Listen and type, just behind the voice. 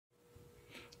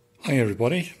Hi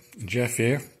everybody, Jeff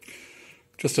here.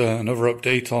 Just another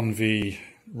update on the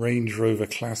Range Rover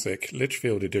Classic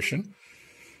Lichfield edition.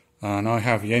 And I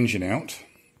have the engine out,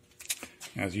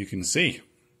 as you can see.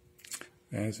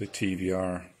 There's the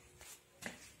TVR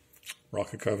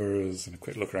rocker covers and a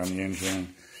quick look around the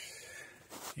engine.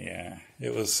 Yeah,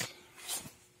 it was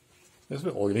a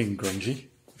bit oily and grungy,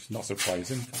 which is not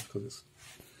surprising because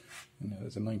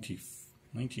it's a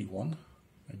 91,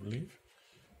 I believe.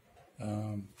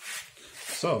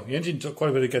 So the engine took quite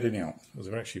a bit of getting out. It was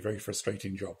actually a very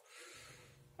frustrating job.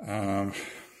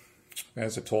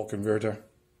 There's a torque converter,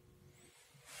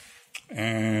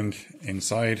 and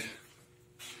inside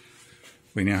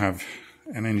we now have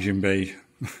an engine bay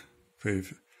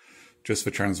with just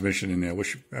the transmission in there,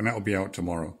 and that will be out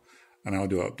tomorrow. And I'll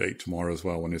do an update tomorrow as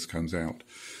well when this comes out.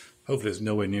 Hopefully it's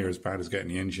nowhere near as bad as getting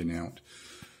the engine out.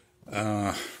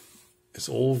 It's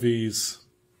all these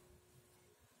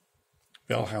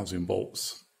bell housing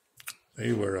bolts.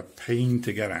 They were a pain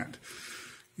to get at.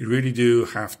 You really do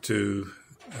have to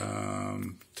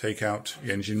take out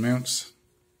the engine mounts,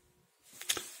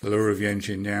 lower the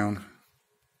engine down,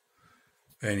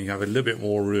 and you have a little bit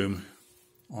more room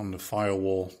on the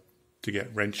firewall to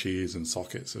get wrenches and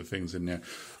sockets and things in there.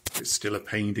 It's still a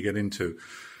pain to get into,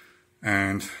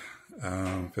 and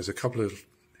there's a couple of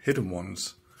hidden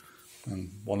ones,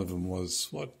 and one of them was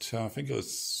I think it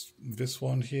was this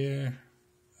one here.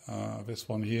 This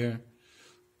one here,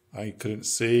 I couldn't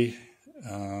see.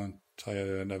 I had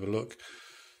another look,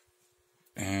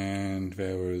 and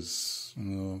there was,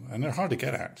 and they're hard to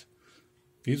get at.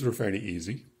 These were fairly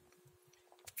easy.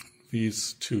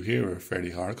 These two here are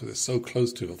fairly hard because it's so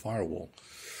close to the firewall.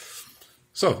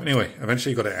 So anyway,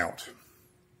 eventually got it out.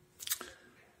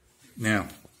 Now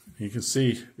you can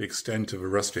see the extent of the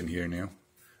rust in here now.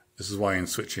 This is why I'm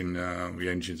switching the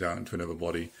engines out into another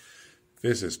body.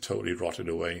 This is totally rotted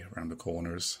away around the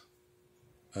corners.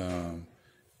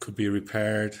 Could be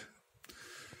repaired,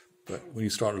 but when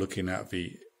you start looking at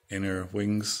the inner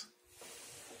wings,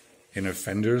 inner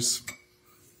fenders,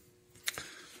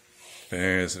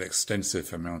 there's an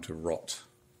extensive amount of rot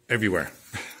everywhere.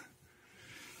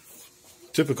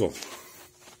 Typical.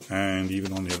 And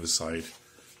even on the other side.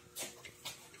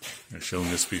 I've shown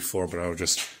this before, but I'll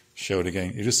just show it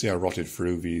again. You just see how rotted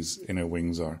through these inner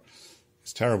wings are.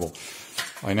 It's terrible.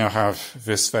 I now have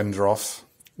this fender off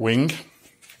wing.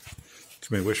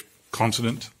 To me, which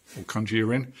continent or country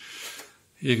you're in,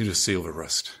 you can just see all the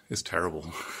rust. It's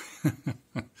terrible.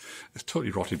 It's totally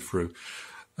rotted through.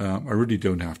 I really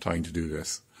don't have time to do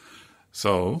this.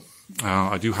 So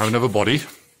I do have another body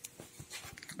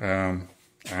and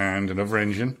another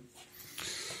engine.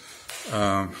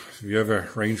 The other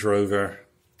Range Rover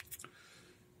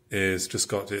is just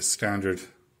got its standard,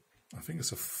 I think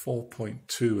it's a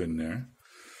 4.2 in there.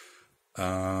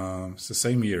 It's the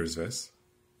same year as this.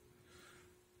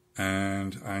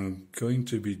 And I'm going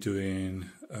to be doing,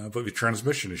 but the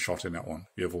transmission is shot in that one,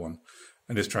 the other one.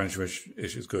 And this transmission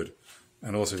is good.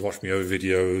 And also, watch me over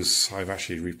videos, I've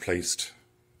actually replaced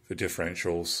the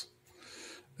differentials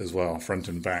as well, front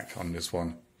and back on this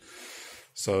one.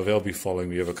 So they'll be following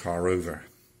the other car over.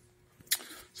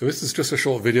 So this is just a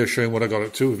short video showing what I got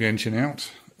up to with the engine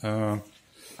out. You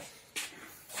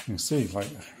can see, like,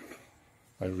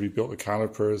 I rebuilt the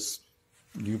calipers,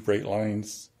 new brake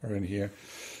lines are in here.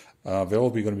 They'll all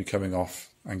be going to be coming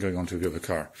off and going on to the other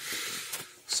car.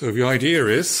 So the idea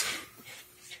is,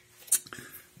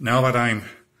 now that I'm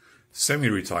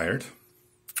semi-retired,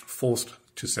 forced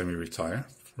to semi-retire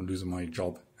from losing my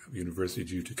job at the university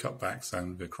due to cutbacks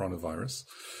and the coronavirus,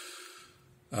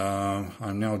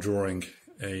 I'm now drawing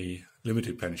a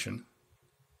limited pension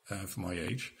for my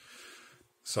age.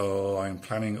 So I'm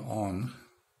planning on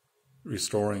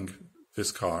restoring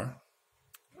this car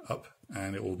up,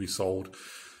 and it will be sold.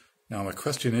 Now my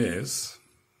question is,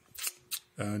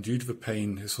 due to the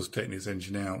pain this was taking this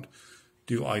engine out,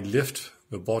 do I lift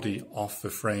the body off the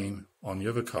frame on the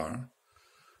other car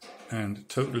and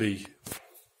totally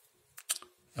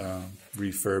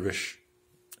refurbish,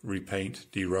 repaint,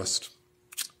 derust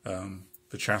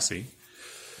the chassis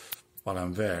while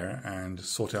I'm there, and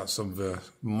sort out some of the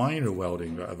minor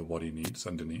welding that other body needs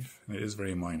underneath, and it is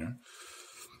very minor?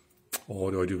 Or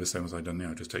do I do the same as I've done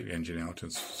now, just take the engine out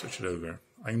and switch it over?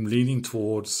 I'm leaning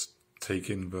towards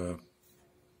taking the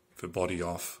body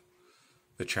off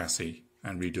the chassis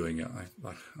and redoing it.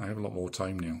 I have a lot more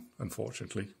time now,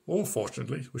 unfortunately, or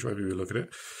fortunately, whichever way we look at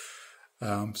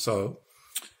it. So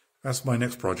that's my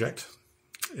next project,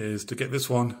 is to get this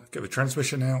one, get the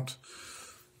transmission out.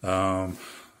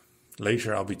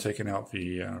 Later I'll be taking out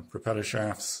the propeller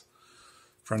shafts,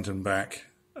 front and back.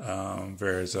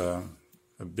 There's a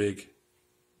big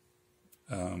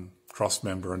cross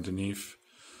member underneath,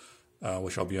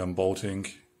 which I'll be unbolting.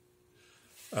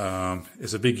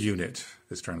 It's a big unit,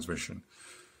 this transmission.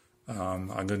 I'm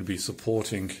going to be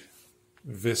supporting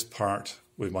this part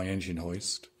with my engine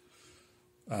hoist,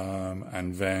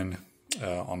 and then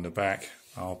on the back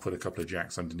I'll put a couple of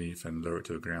jacks underneath and lower it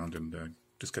to the ground and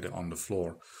just get it on the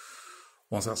floor.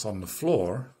 Once that's on the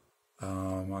floor,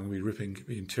 I'm going to be ripping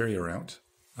the interior out.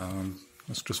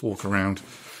 Let's just walk around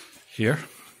here.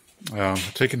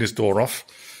 Taking this door off.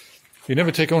 If you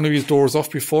never taken one of these doors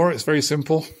off before, it's very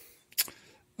simple.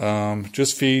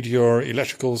 Just feed your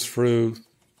electricals through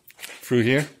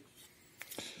here,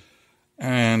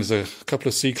 and there's a couple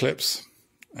of C-clips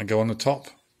and go on the top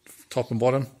and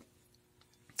bottom,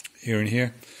 here and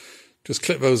here. Just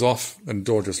clip those off and the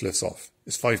door just lifts off.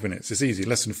 It's 5 minutes. It's easy,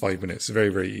 less than 5 minutes. It's very,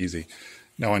 very easy.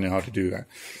 Now I know how to do that.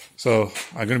 So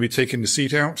I'm going to be taking the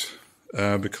seat out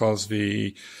because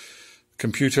the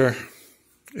computer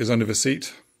is under the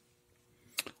seat,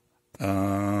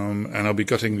 and I'll be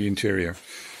gutting the interior.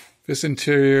 This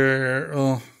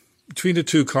interior, between the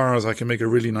two cars, I can make a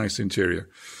really nice interior.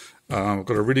 I've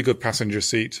got a really good passenger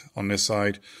seat on this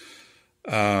side.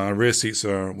 Rear seats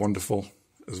are wonderful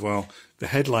as well. The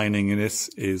headlining in this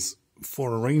is,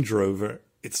 for a Range Rover,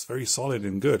 it's very solid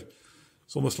and good.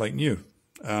 It's almost like new.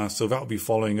 So that'll be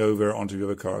following over onto the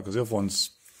other car, because the other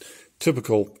one's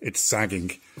typical, it's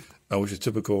sagging, which is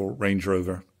typical Range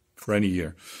Rover for any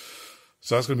year.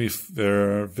 So that's going to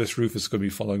be, this roof is going to be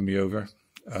following me over.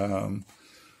 And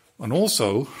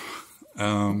also,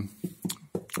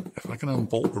 if I can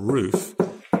unbolt the roof,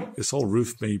 this whole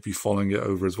roof may be following it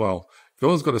over as well. The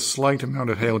other one's got a slight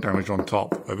amount of hail damage on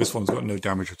top, but this one's got no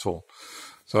damage at all.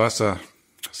 So that's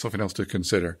something else to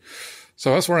consider.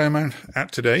 So that's where I'm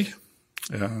at today,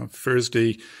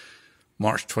 Thursday,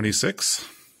 March 26th.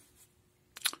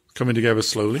 Coming together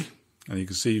slowly, and you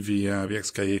can see the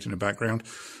XK8 in the background.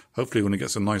 Hopefully when it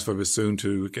gets some nice weather soon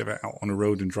to get it out on the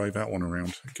road and drive that one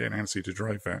around. Get Nancy to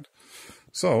drive that.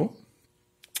 So,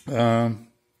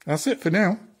 that's it for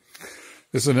now.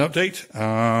 This is an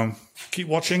update. Keep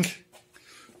watching.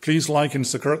 Please like and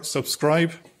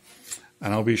subscribe.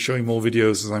 And I'll be showing more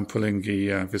videos as I'm pulling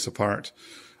this apart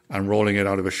and rolling it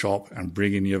out of a shop and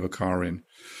bringing the other car in.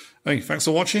 Hey, thanks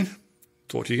for watching.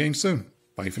 Talk to you again soon.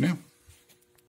 Bye for now.